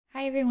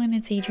Hi everyone,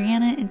 it's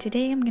Adriana, and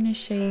today I'm going to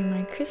show you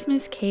my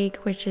Christmas cake,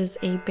 which is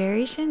a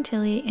berry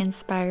chantilly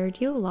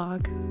inspired Yule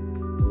log.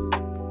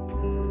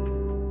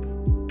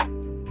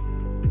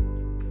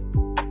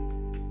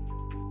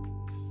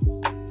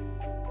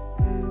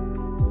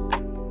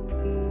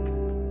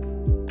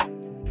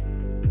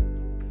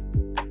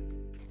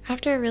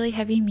 After a really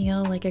heavy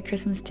meal like a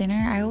Christmas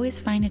dinner, I always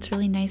find it's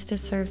really nice to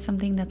serve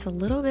something that's a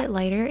little bit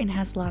lighter and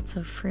has lots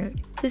of fruit.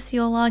 This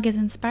Yule log is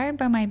inspired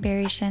by my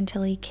berry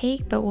chantilly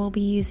cake, but we'll be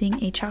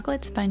using a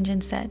chocolate sponge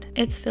instead.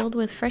 It's filled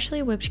with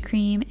freshly whipped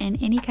cream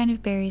and any kind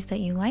of berries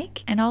that you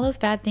like. And all those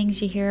bad things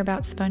you hear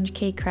about sponge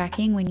cake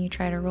cracking when you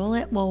try to roll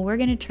it, well, we're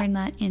going to turn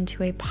that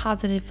into a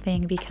positive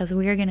thing because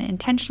we are going to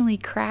intentionally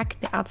crack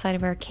the outside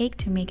of our cake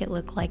to make it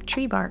look like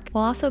tree bark.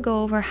 We'll also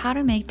go over how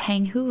to make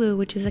tanghulu,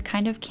 which is a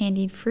kind of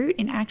candied fruit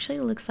and actually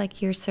looks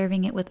like you're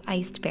serving it with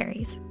iced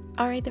berries.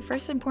 Alright, the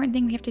first important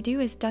thing we have to do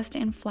is dust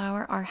and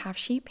flour our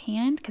half-sheet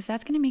pan because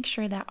that's going to make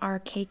sure that our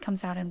cake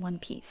comes out in one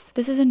piece.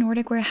 This is a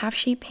Nordic ware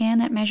half-sheet pan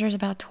that measures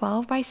about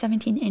 12 by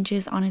 17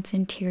 inches on its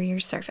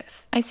interior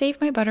surface. I saved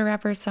my butter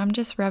wrapper, so I'm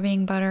just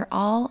rubbing butter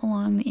all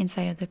along the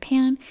inside of the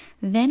pan,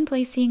 then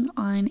placing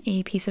on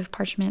a piece of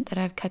parchment that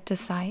I've cut to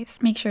size.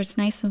 Make sure it's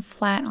nice and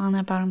flat on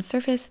that bottom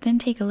surface, then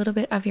take a little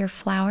bit of your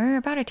flour,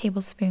 about a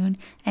tablespoon,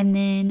 and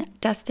then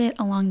dust it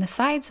along the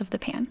sides of the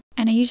pan.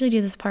 And I usually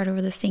do this part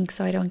over the sink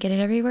so I don't get it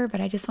everywhere, but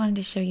I just wanted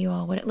to show you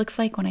all what it looks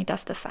like when I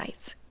dust the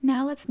sides.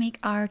 Now let's make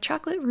our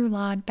chocolate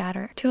roulade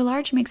batter. To a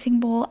large mixing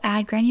bowl,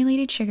 add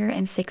granulated sugar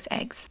and 6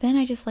 eggs. Then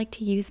I just like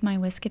to use my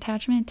whisk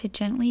attachment to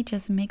gently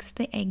just mix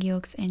the egg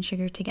yolks and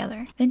sugar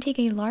together. Then take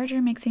a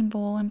larger mixing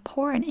bowl and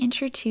pour an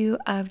inch or two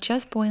of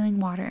just boiling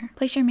water.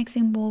 Place your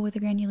mixing bowl with the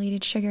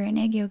granulated sugar and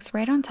egg yolks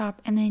right on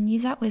top, and then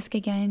use that whisk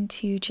again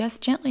to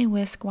just gently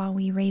whisk while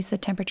we raise the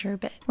temperature a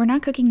bit. We're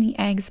not cooking the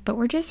eggs, but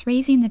we're just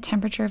raising the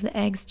temperature of the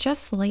eggs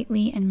just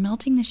slightly and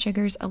melting the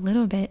sugars a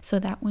little bit so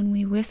that when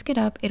we whisk it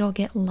up, it'll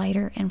get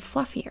lighter and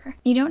fluffier.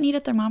 You don't need a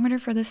thermometer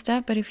for this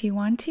step, but if you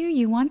want to,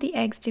 you want the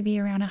eggs to be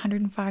around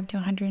 105 to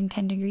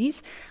 110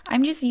 degrees.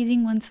 I'm just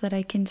using one so that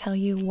I can tell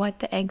you what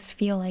the eggs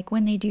feel like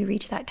when they do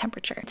reach that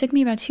temperature. It took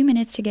me about 2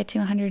 minutes to get to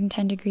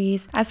 110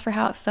 degrees. As for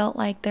how it felt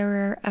like, there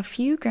were a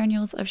few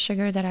granules of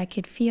sugar that I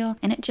could feel,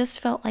 and it just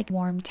felt like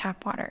warm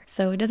tap water.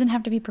 So it doesn't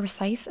have to be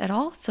precise at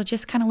all, so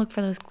just kind of look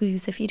for those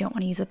clues if you don't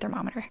want to use a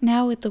thermometer.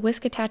 Now with the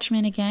whisk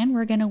attachment again,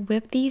 we're going to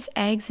whip these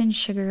eggs and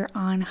sugar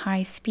on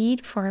high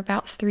speed for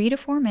about 3 to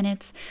 4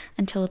 minutes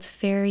until it's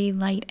very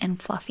light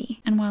and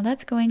fluffy. And while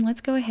that's going, let's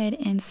go ahead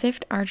and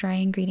sift our dry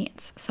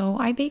ingredients. So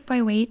I bake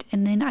by weight,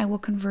 and then I will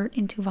convert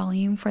into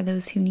volume for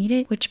those who need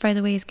it, which by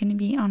the way is going to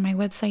be on my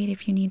website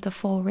if you need the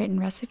full written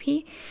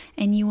recipe.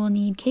 And you will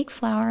need cake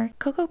flour,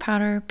 cocoa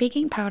powder,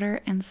 baking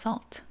powder, and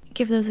salt.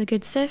 Give those a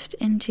good sift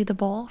into the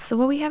bowl. So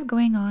what we have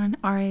going on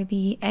are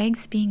the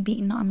eggs being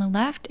beaten on the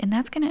left, and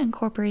that's going to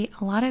incorporate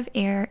a lot of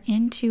air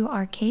into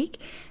our cake.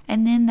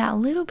 And then that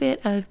little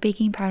bit of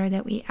baking powder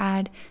that we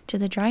add to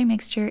the dry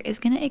mixture is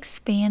going to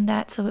expand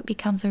that so it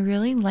becomes a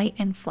really light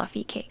and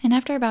fluffy cake. And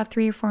after about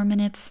 3 or 4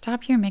 minutes,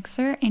 stop your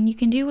mixer and you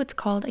can do what's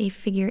called a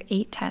figure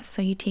 8 test.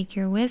 So you take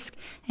your whisk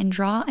and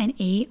draw an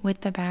 8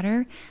 with the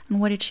batter, and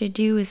what it should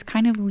do is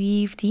kind of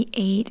leave the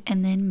 8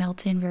 and then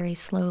melt in very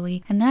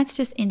slowly. And that's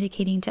just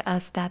indicating to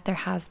us that there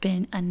has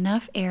been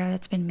enough air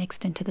that's been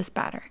mixed into this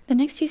batter. The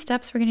next 2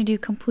 steps we're going to do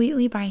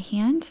completely by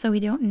hand so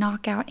we don't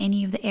knock out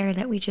any of the air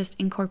that we just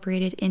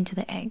incorporated into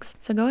the eggs.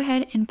 So go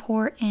ahead and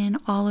pour in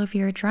all of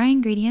your dry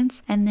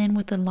ingredients, and then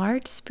with a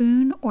large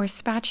spoon or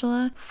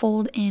spatula,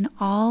 fold in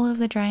all of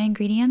the dry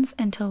ingredients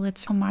until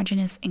it's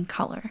homogeneous in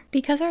color.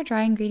 Because our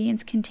dry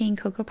ingredients contain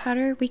cocoa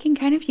powder, we can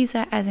kind of use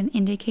that as an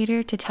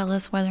indicator to tell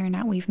us whether or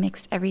not we've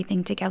mixed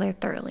everything together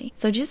thoroughly.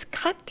 So just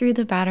cut through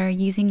the batter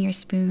using your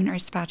spoon or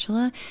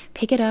spatula,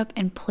 pick it up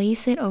and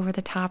place it over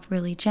the top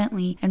really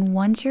gently, and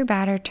once your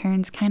batter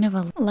turns kind of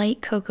a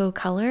light cocoa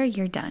color,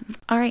 you're done.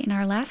 Alright, and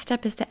our last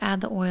step is to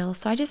add the oil.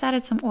 So I just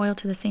added some oil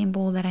to the same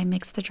bowl that I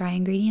mixed the dry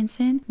ingredients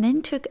in,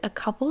 then took a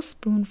couple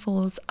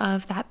spoonfuls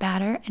of that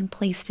batter and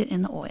placed it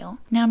in the oil.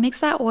 Now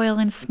mix that oil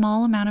and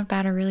small amount of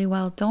batter really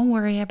well. Don't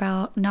worry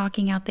about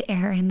knocking out the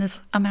air in this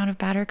amount of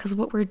batter, because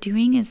what we're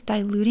doing is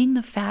diluting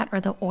the fat or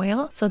the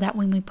oil so that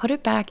when we put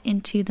it back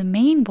into the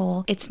main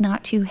bowl, it's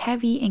not too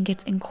heavy and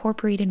gets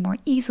incorporated more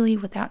easily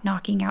without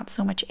knocking out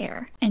so much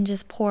air. And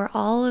just pour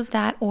all of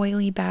that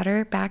oily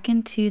batter back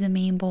into the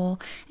main bowl,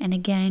 and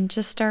again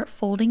just start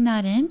folding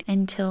that in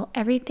until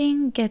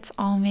everything gets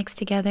all mixed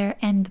together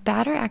and the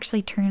batter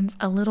actually turns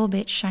a little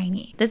bit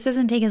shiny. This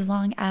doesn't take as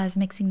long as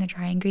mixing the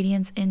dry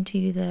ingredients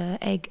into the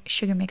egg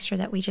sugar mixture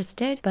that we just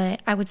did,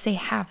 but I would say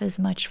half as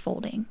much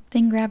folding.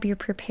 Then grab your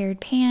prepared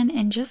pan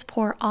and just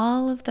pour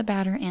all of the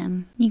batter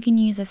in. You can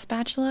use a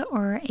spatula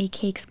or a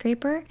cake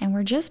scraper, and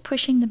we're just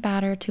pushing the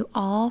batter to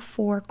all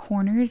 4 corners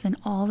corners and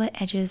all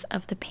the edges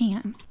of the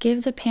pan.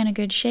 Give the pan a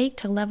good shake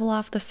to level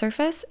off the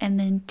surface, and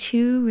then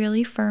 2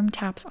 really firm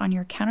taps on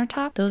your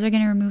countertop. Those are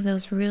going to remove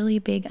those really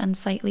big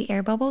unsightly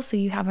air bubbles so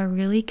you have a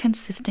really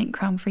consistent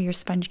crumb for your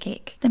sponge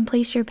cake. Then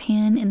place your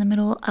pan in the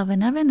middle of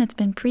an oven that's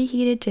been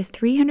preheated to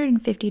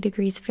 350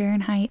 degrees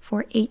Fahrenheit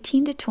for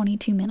 18 to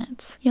 22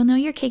 minutes. You'll know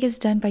your cake is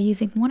done by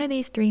using one of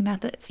these 3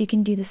 methods. You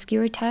can do the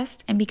skewer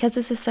test, and because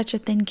this is such a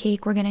thin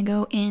cake, we're going to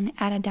go in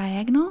at a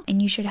diagonal,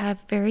 and you should have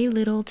very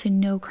little to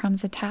no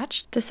crumbs attached.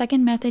 The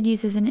second method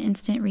uses an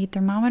instant read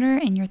thermometer,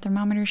 and your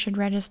thermometer should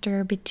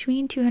register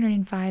between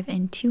 205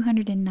 and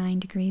 209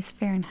 degrees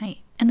Fahrenheit.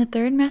 And the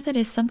third method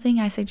is something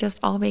I suggest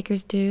all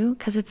bakers do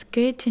because it's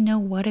good to know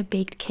what a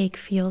baked cake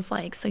feels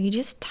like. So you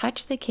just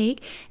touch the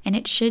cake and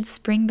it should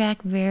spring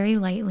back very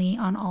lightly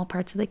on all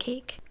parts of the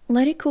cake.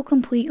 Let it cool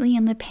completely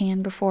in the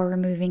pan before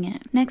removing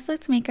it. Next,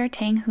 let's make our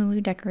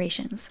tanghulu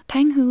decorations.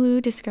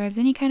 Tanghulu describes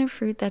any kind of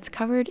fruit that's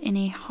covered in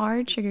a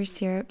hard sugar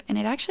syrup, and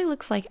it actually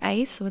looks like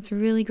ice, so it's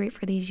really great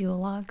for these Yule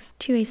logs.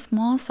 To a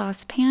small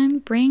saucepan,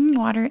 bring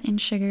water and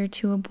sugar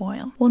to a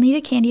boil. We'll need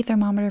a candy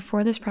thermometer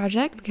for this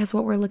project because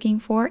what we're looking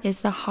for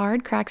is the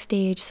hard crack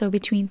stage, so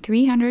between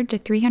 300 to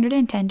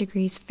 310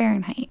 degrees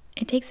Fahrenheit.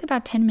 It takes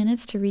about 10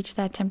 minutes to reach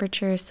that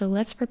temperature, so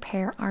let's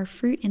prepare our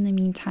fruit in the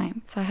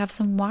meantime. So I have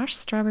some washed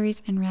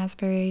strawberries and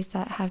raspberries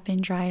that have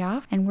been dried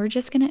off, and we're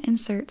just going to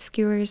insert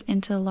skewers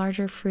into the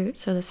larger fruit,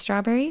 so the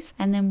strawberries,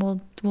 and then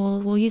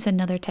we'll use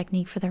another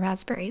technique for the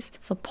raspberries.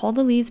 So pull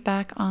the leaves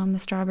back on the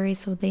strawberries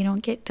so they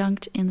don't get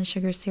dunked in the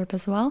sugar syrup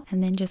as well,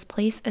 and then just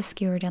place a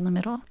skewer down the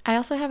middle. I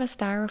also have a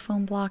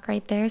styrofoam block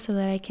right there so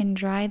that I can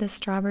dry the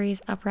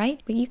strawberries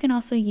upright, but you can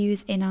also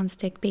use a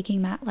non-stick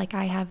baking mat like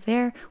I have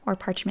there, or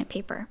parchment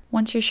paper.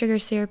 Once your sugar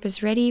syrup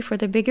is ready, for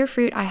the bigger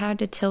fruit, I had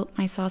to tilt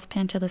my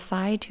saucepan to the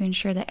side to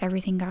ensure that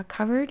everything got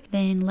covered.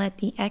 Then let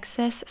the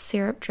excess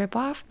syrup drip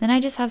off. Then I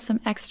just have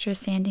some extra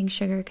sanding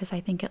sugar because I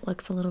think it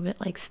looks a little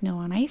bit like snow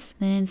on ice.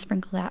 Then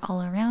sprinkle that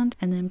all around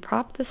and then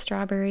prop the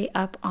strawberry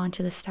up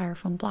onto the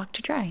styrofoam block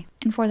to dry.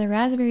 And for the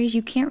raspberries,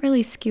 you can't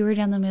really skewer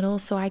down the middle,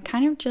 so I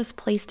kind of just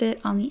placed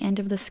it on the end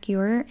of the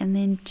skewer and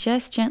then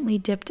just gently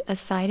dipped a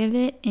side of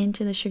it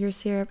into the sugar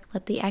syrup,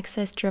 let the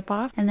excess drip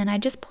off, and then I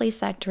just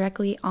placed that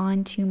directly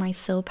onto my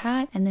sill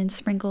pad and then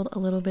sprinkled a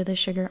little bit of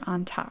sugar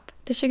on top.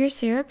 The sugar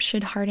syrup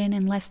should harden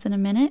in less than a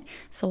minute,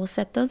 so we'll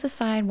set those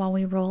aside while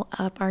we roll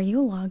up our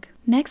Yule log.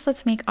 Next,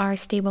 let's make our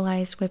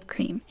stabilized whipped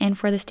cream. And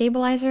for the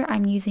stabilizer,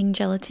 I'm using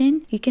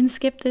gelatin. You can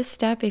skip this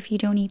step if you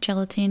don't eat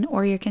gelatin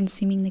or you're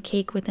consuming the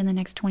cake within the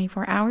next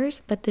 24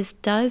 hours, but this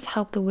does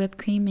help the whipped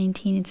cream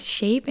maintain its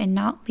shape and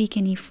not leak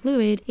any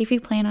fluid if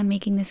you plan on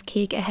making this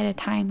cake ahead of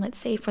time, let's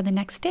say for the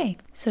next day.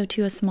 So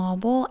to a small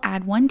bowl,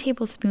 add 1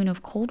 tablespoon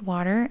of cold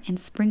water and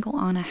sprinkle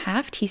on a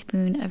half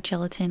teaspoon of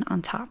gelatin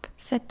on top.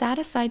 Set that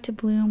aside to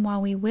bloom while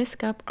we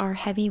whisk up our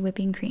heavy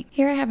whipping cream.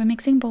 Here I have a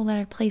mixing bowl that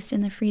I've placed in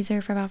the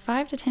freezer for about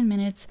 5 to 10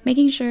 minutes,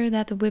 making sure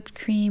that the whipped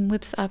cream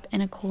whips up in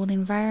a cold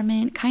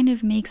environment kind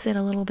of makes it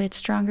a little bit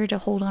stronger to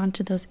hold on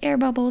to those air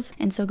bubbles.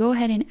 And so go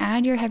ahead and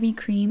add your heavy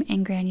cream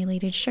and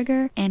granulated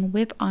sugar and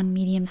whip on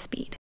medium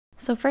speed.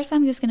 So first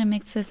I'm just going to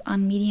mix this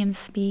on medium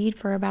speed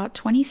for about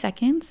 20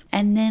 seconds,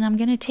 and then I'm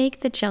going to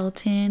take the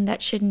gelatin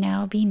that should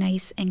now be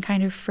nice and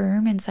kind of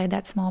firm inside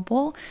that small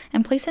bowl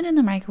and place it in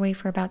the microwave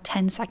for about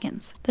 10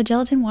 seconds. The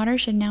gelatin water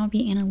should now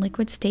be in a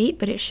liquid state,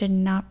 but it should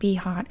not be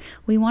hot.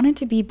 We want it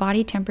to be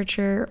body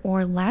temperature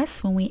or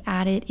less when we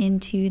add it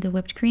into the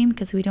whipped cream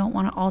because we don't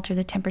want to alter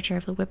the temperature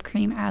of the whipped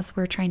cream as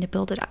we're trying to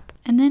build it up.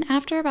 And then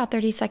after about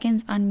 30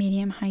 seconds on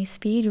medium-high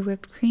speed, your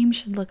whipped cream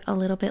should look a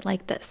little bit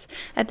like this.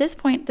 At this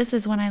point, this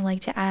is when I like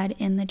to add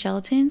in the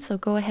gelatin, so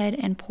go ahead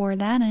and pour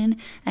that in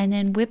and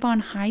then whip on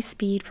high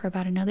speed for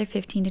about another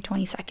 15 to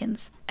 20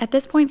 seconds. At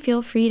this point,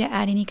 feel free to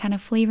add any kind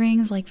of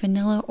flavorings like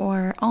vanilla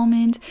or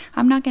almond.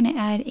 I'm not going to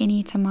add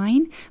any to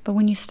mine, but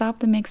when you stop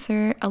the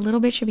mixer, a little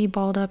bit should be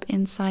balled up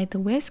inside the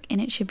whisk and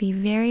it should be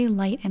very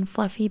light and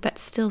fluffy but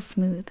still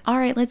smooth.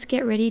 Alright, let's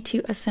get ready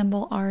to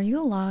assemble our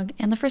Yule log,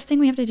 and the first thing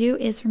we have to do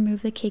is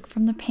remove the cake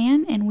from the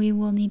pan, and we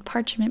will need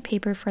parchment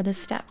paper for this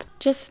step.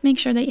 Just make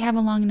sure that you have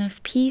a long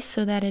enough piece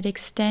so that it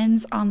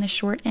extends on the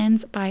short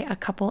ends by a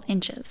couple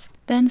inches.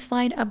 Then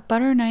slide a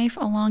butter knife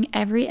along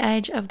every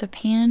edge of the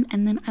pan,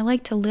 and then I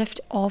like to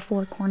lift all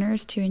 4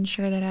 corners to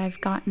ensure that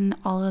I've gotten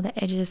all of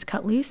the edges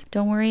cut loose.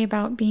 Don't worry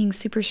about being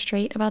super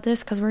straight about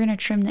this because we're going to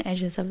trim the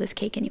edges of this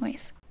cake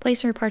anyways.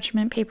 Place your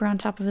parchment paper on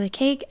top of the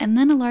cake and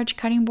then a large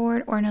cutting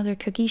board or another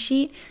cookie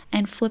sheet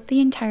and flip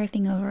the entire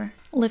thing over.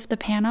 Lift the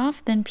pan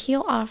off, then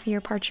peel off your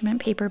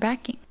parchment paper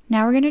backing.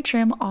 Now we're going to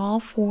trim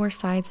all 4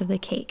 sides of the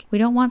cake. We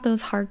don't want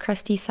those hard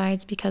crusty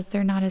sides because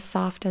they're not as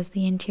soft as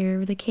the interior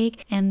of the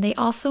cake, and they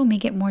also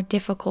make it more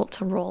difficult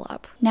to roll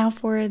up. Now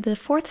for the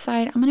 4th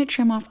side, I'm going to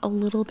trim off a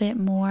little bit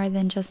more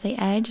than just the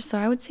edge, so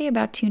I would say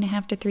about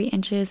 2.5 to 3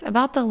 inches,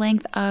 about the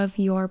length of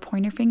your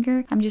pointer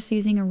finger. I'm just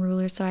using a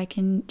ruler so I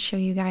can show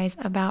you guys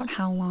about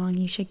how long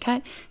you should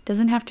cut. It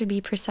doesn't have to be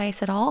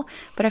precise at all,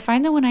 but I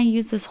find that when I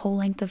use this whole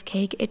length of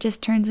cake, it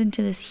just turns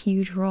into this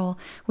huge roll,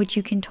 which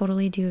you can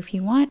totally do if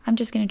you want. I'm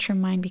just going to trim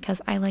mine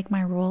because I like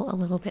my roll a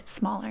little bit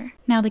smaller.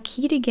 Now the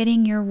key to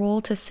getting your roll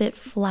to sit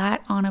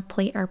flat on a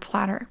plate or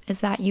platter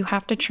is that you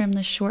have to trim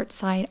the short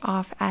side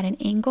off at an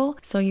angle,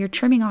 so you're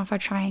trimming off a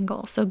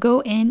triangle. So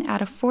go in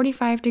at a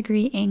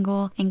 45-degree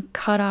angle and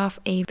cut off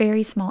a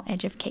very small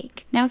edge of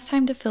cake. Now it's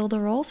time to fill the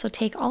roll, so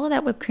take all of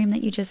that whipped cream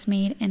that you just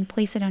made and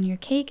place it on your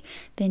cake,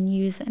 then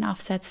use an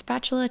offset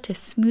spatula to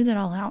smooth it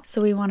all out.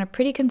 So we want a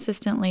pretty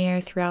consistent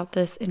layer throughout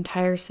this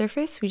entire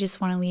surface. We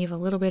just want to leave a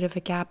little bit of a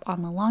gap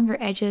on the longer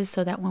edges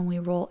so that when we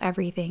roll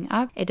everything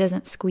up, it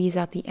doesn't squeeze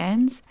out the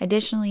ends.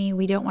 Additionally,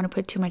 we don't want to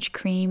put too much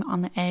cream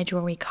on the edge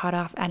where we cut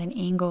off at an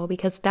angle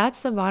because that's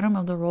the bottom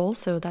of the roll,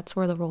 so that's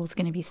where the roll is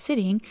going to be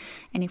sitting.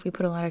 And if we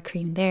put a lot of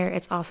cream there,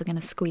 it's also going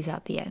to squeeze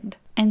out the end.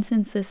 And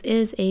since this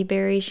is a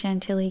berry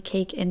chantilly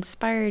cake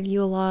inspired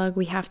Yule log,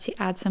 we have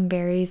to add some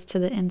berries to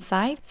the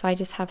inside. So I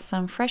just have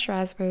some fresh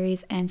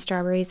raspberries and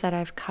strawberries that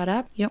I've cut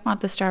up. You don't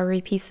want the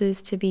strawberry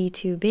pieces to be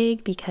too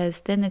big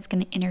because then it's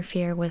going to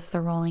interfere with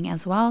the rolling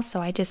as well.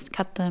 So I just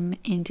cut them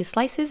into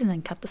slices and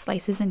then cut the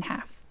slices in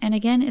half. And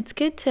again, it's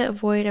good to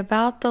avoid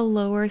about the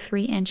lower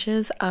 3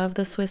 inches of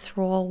the Swiss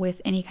roll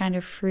with any kind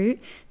of fruit,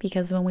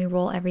 because when we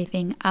roll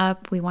everything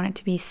up, we want it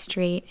to be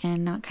straight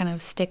and not kind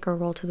of stick or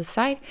roll to the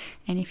side.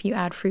 And if you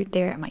add fruit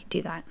there, it might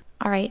do that.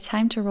 All right,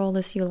 time to roll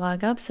this Yule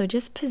log up. So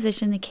just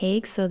position the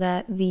cake so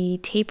that the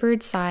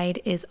tapered side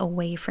is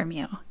away from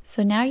you.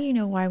 So now you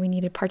know why we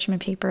needed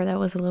parchment paper that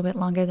was a little bit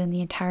longer than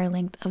the entire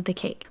length of the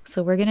cake.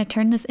 So we're gonna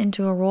turn this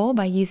into a roll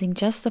by using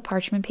just the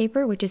parchment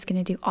paper, which is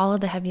gonna do all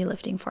of the heavy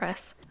lifting for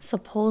us. So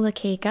pull the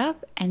cake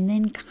up and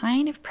then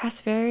kind of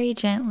press very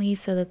gently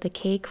so that the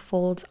cake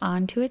folds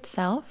onto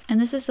itself. And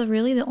this is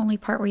really the only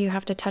part where you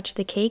have to touch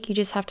the cake. You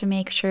just have to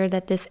make sure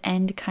that this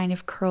end kind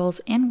of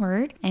curls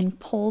inward and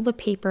pull the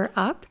paper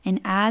up.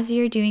 And as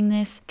you're doing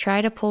this,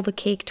 try to pull the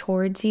cake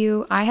towards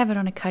you. I have it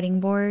on a cutting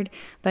board,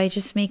 but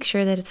just make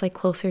sure that it's like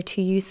closer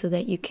to you so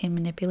that you can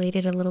manipulate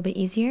it a little bit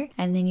easier.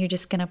 And then you're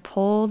just gonna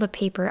pull the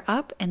paper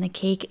up and the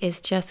cake is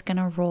just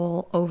gonna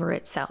roll over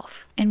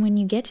itself. And when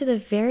you get to the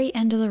very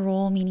end of the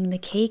roll, meaning the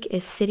cake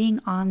is sitting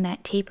on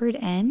that tapered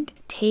end,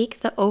 take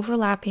the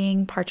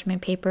overlapping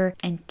parchment paper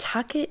and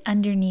tuck it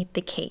underneath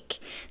the cake.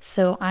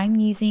 So I'm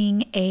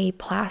using a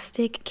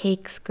plastic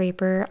cake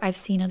scraper. I've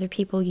seen other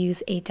people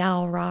use a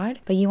dowel rod,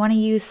 but you want to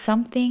use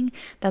something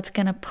that's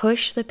going to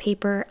push the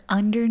paper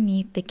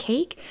underneath the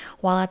cake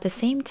while at the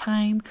same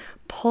time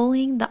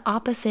pulling the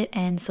opposite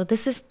end. So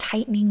this is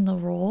tightening the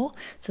roll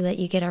so that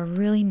you get a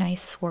really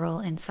nice swirl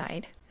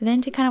inside.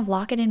 Then to kind of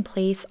lock it in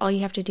place, all you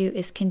have to do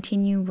is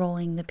continue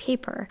rolling the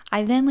paper.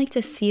 I then like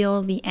to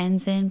seal the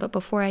ends in, but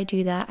before I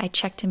do that, I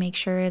check to make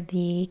sure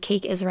the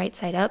cake is right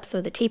side up, so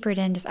the tapered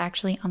end is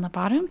actually on the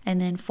bottom, and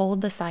then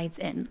fold the sides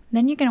in.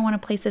 Then you're gonna wanna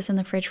place this in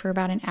the fridge for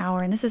about an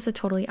hour, and this is a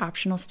totally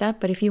optional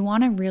step, but if you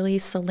want a really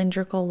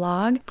cylindrical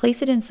log,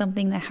 place it in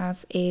something that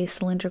has a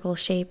cylindrical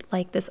shape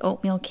like this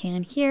oatmeal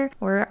can here,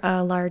 or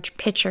a large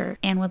pitcher.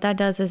 And what that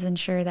does is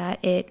ensure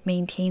that it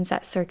maintains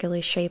that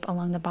circular shape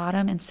along the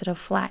bottom instead of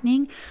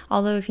flattening.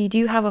 Although if you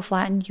do have a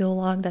flattened Yule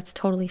log, that's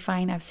totally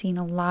fine. I've seen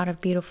a lot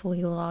of beautiful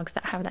Yule logs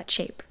that have that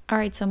shape. All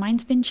right, so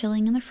mine's been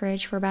chilling in the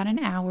fridge for about an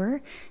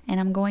hour, and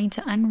I'm going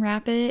to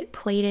unwrap it,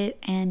 plate it,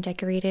 and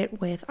decorate it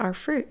with our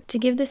fruit. To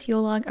give this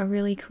Yule log a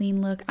really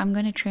clean look, I'm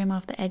going to trim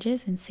off the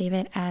edges and save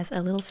it as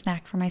a little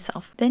snack for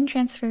myself. Then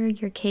transfer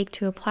your cake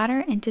to a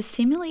platter, and to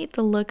simulate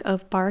the look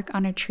of bark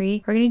on a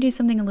tree, we're going to do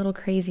something a little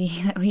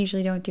crazy that we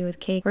usually don't do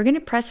with cake. We're going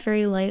to press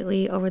very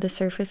lightly over the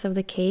surface of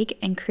the cake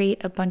and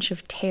create a bunch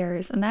of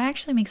tears, and that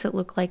actually makes it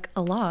look like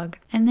a log.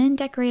 And then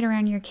decorate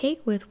around your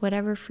cake with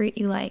whatever fruit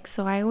you like.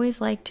 So I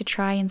always like to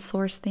try and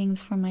source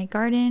things from my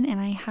garden, and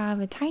I have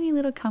a tiny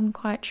little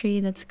kumquat tree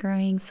that's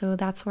growing, so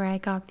that's where I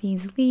got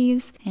these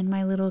leaves and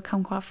my little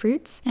kumquat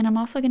fruits. And I'm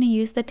also going to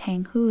use the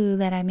tanghulu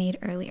that I made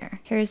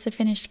earlier. Here's the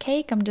finished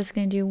cake. I'm just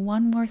going to do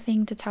one more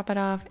thing to top it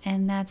off,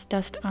 and that's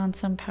dust on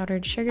some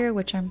powdered sugar,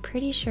 which I'm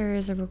pretty sure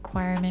is a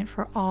requirement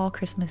for all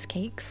Christmas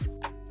cakes.